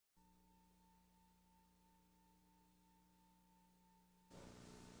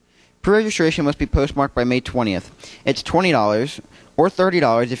Pre-registration must be postmarked by May 20th. It's $20 or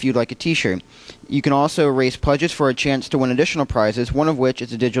 $30 if you'd like a t-shirt. You can also raise pledges for a chance to win additional prizes, one of which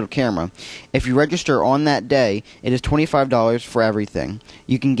is a digital camera. If you register on that day, it is $25 for everything.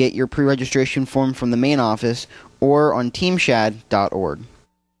 You can get your pre-registration form from the main office or on teamshad.org.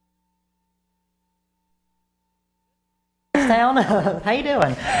 Dallastown. How you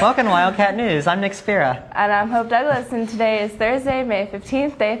doing? Welcome to Wildcat News. I'm Nick Spira. And I'm Hope Douglas, and today is Thursday, May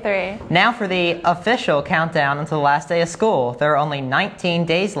 15th, day 3. Now for the official countdown until the last day of school. There are only 19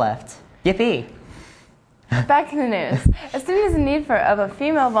 days left. Yippee! Back to the news. A student is in need of a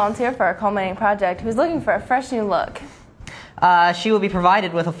female volunteer for a culminating project who is looking for a fresh new look. She will be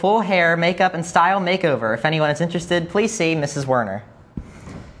provided with a full hair, makeup, and style makeover. If anyone is interested, please see Mrs. Werner.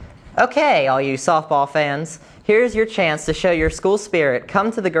 Okay, all you softball fans. Here's your chance to show your school spirit.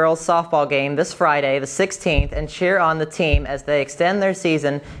 Come to the girls' softball game this Friday, the 16th, and cheer on the team as they extend their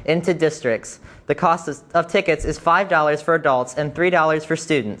season into districts. The cost of tickets is $5 for adults and $3 for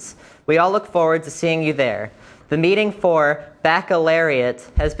students. We all look forward to seeing you there. The meeting for Baccalaureate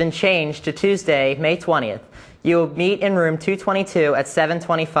has been changed to Tuesday, May 20th. You will meet in room 222 at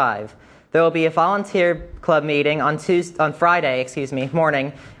 7:25. There will be a volunteer club meeting on Friday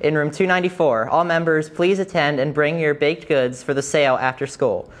morning in room 294. All members, please attend and bring your baked goods for the sale after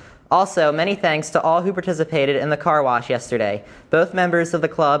school. Also, many thanks to all who participated in the car wash yesterday. Both members of the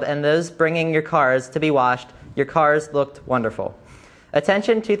club and those bringing your cars to be washed, your cars looked wonderful.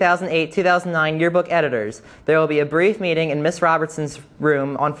 Attention 2008-2009 yearbook editors. There will be a brief meeting in Miss Robertson's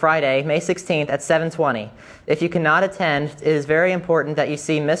room on Friday, May 16th at 7:20. If you cannot attend, it is very important that you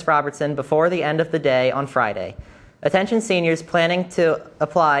see Miss Robertson before the end of the day on Friday. Attention seniors planning to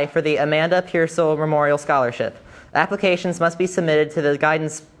apply for the Amanda Pearsall Memorial Scholarship. Applications must be submitted to the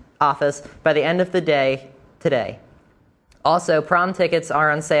guidance office by the end of the day today. Also, prom tickets are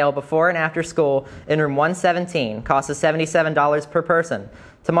on sale before and after school in room 117. Cost is $77 per person.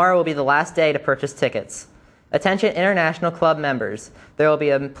 Tomorrow will be the last day to purchase tickets. Attention International Club members. There will be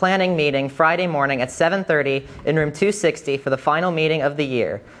a planning meeting Friday morning at 7:30 in room 260 for the final meeting of the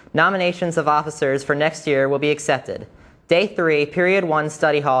year. Nominations of officers for next year will be accepted. Day 3, Period 1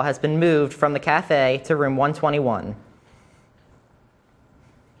 Study Hall has been moved from the cafe to room 121.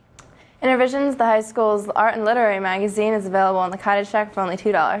 In revisions, the high school's art and literary magazine is available on the Cottage Shack for only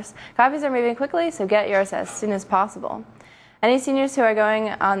 $2. Copies are moving quickly, so get yours as soon as possible. Any seniors who are going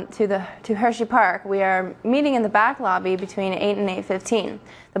on to Hershey Park, we are meeting in the back lobby between 8 and 8:15.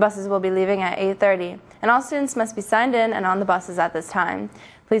 The buses will be leaving at 8:30, and all students must be signed in and on the buses at this time.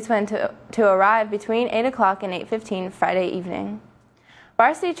 Please plan to arrive between 8 o'clock and 8:15 Friday evening.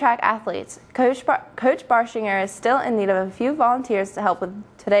 Varsity track athletes. Coach Barshinger is still in need of a few volunteers to help with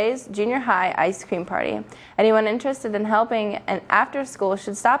today's junior high ice cream party. Anyone interested in helping and after school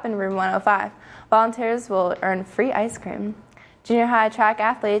should stop in room 105. Volunteers will earn free ice cream. Junior high track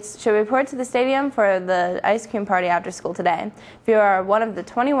athletes should report to the stadium for the ice cream party after school today. If you are one of the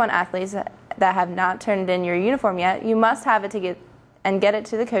 21 athletes that have not turned in your uniform yet, you must have it to get it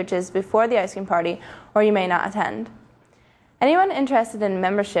to the coaches before the ice cream party, or you may not attend. Anyone interested in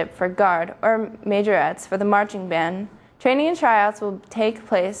membership for Guard or Majorettes for the marching band, training and tryouts will take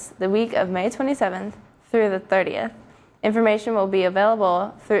place the week of May 27th through the 30th. Information will be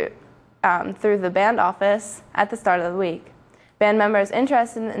available through the band office at the start of the week. Band members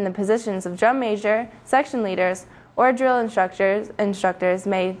interested in the positions of drum major, section leaders, or drill instructors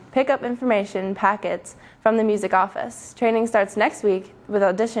may pick up information packets from the music office. Training starts next week with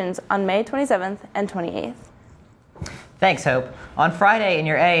auditions on May 27th and 28th. Thanks, Hope. On Friday in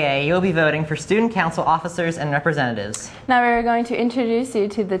your AA, you'll be voting for student council officers and representatives. Now we're going to introduce you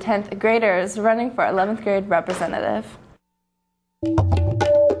to the 10th graders running for 11th grade representative.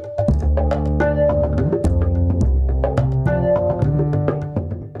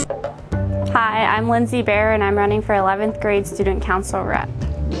 Hi, I'm Lindsay Bear and I'm running for 11th grade student council rep.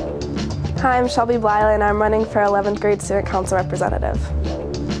 Hi, I'm Shelby Bliley and I'm running for 11th grade student council representative.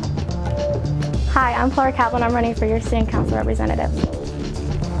 Hi, I'm Flora Kaplan. I'm running for your student council representative.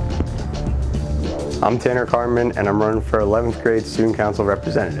 I'm Tanner Carmen, and I'm running for 11th grade student council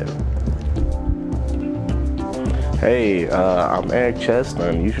representative. Hey, I'm Eric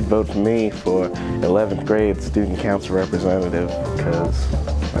Chestnut. You should vote for me for 11th grade student council representative, because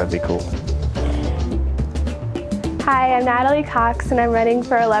that'd be cool. Hi, I'm Natalie Cox, and I'm running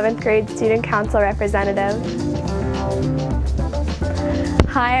for 11th grade student council representative.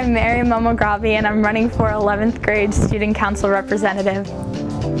 Hi, I'm Mary Momogravi and I'm running for 11th grade student council representative.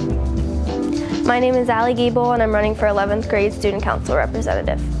 My name is Allie Giebel and I'm running for 11th grade student council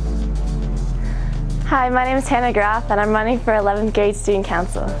representative. Hi, my name is Hannah Graff and I'm running for 11th grade student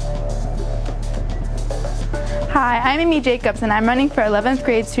council. Hi, I'm Amy Jacobs and I'm running for 11th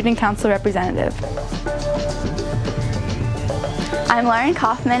grade student council representative. I'm Lauren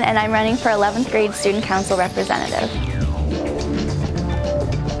Kaufman and I'm running for 11th grade student council representative.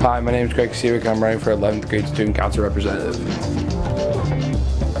 Hi, my name is Greg Seawick. I'm running for 11th grade student council representative.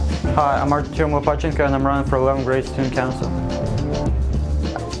 Hi, I'm Artyom Lopachenko and I'm running for 11th grade student council.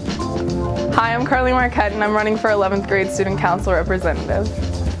 Hi, I'm Carly Marquette and I'm running for 11th grade student council representative.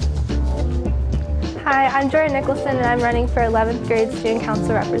 Hi, I'm Jordan Nicholson and I'm running for 11th grade student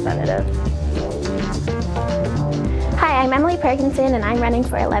council representative. Hi, I'm Emily Perkinson and I'm running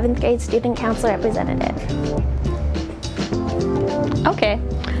for 11th grade student council representative. Okay,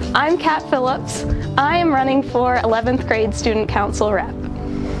 I'm Kat Phillips. I am running for 11th grade student council rep.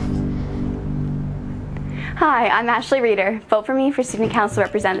 Hi, I'm Ashley Reeder. Vote for me for student council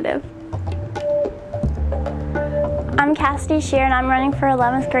representative. I'm Cassidy Shear and I'm running for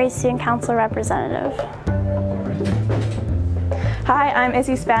 11th grade student council representative. Hi, I'm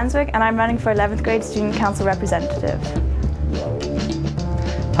Izzy Spanswick and I'm running for 11th grade student council representative.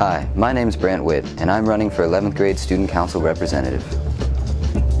 Hi, my name is Brant Witt and I'm running for 11th grade student council representative.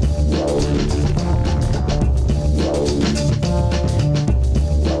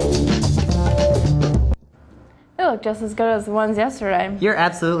 They look just as good as the ones yesterday. You're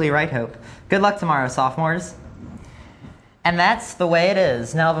absolutely right, Hope. Good luck tomorrow, sophomores. And that's the way it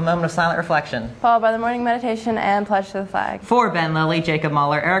is. Now have a moment of silent reflection. Followed by the morning meditation and pledge to the flag. For Ben Lilly, Jacob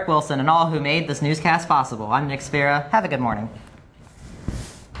Muller, Eric Wilson, and all who made this newscast possible, I'm Nick Spira. Have a good morning.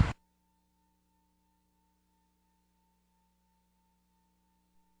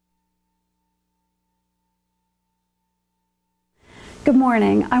 Good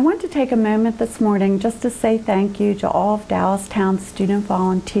morning. I want to take a moment this morning just to say thank you to all of Dallastown's student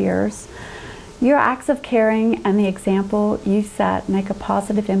volunteers. Your acts of caring and the example you set make a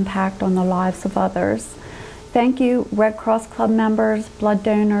positive impact on the lives of others. Thank you, Red Cross Club members, blood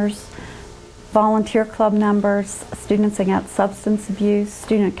donors, volunteer club members, Students Against Substance Abuse,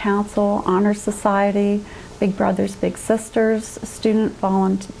 Student Council, Honor Society, Big Brothers Big Sisters, student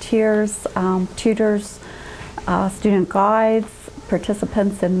volunteers, tutors, student guides,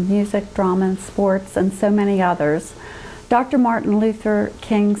 participants in music, drama, and sports, and so many others. Dr. Martin Luther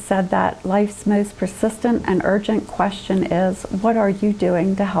King said that life's most persistent and urgent question is, what are you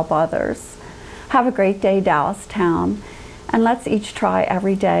doing to help others? Have a great day, Dallastown, and let's each try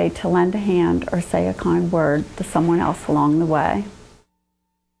every day to lend a hand or say a kind word to someone else along the way.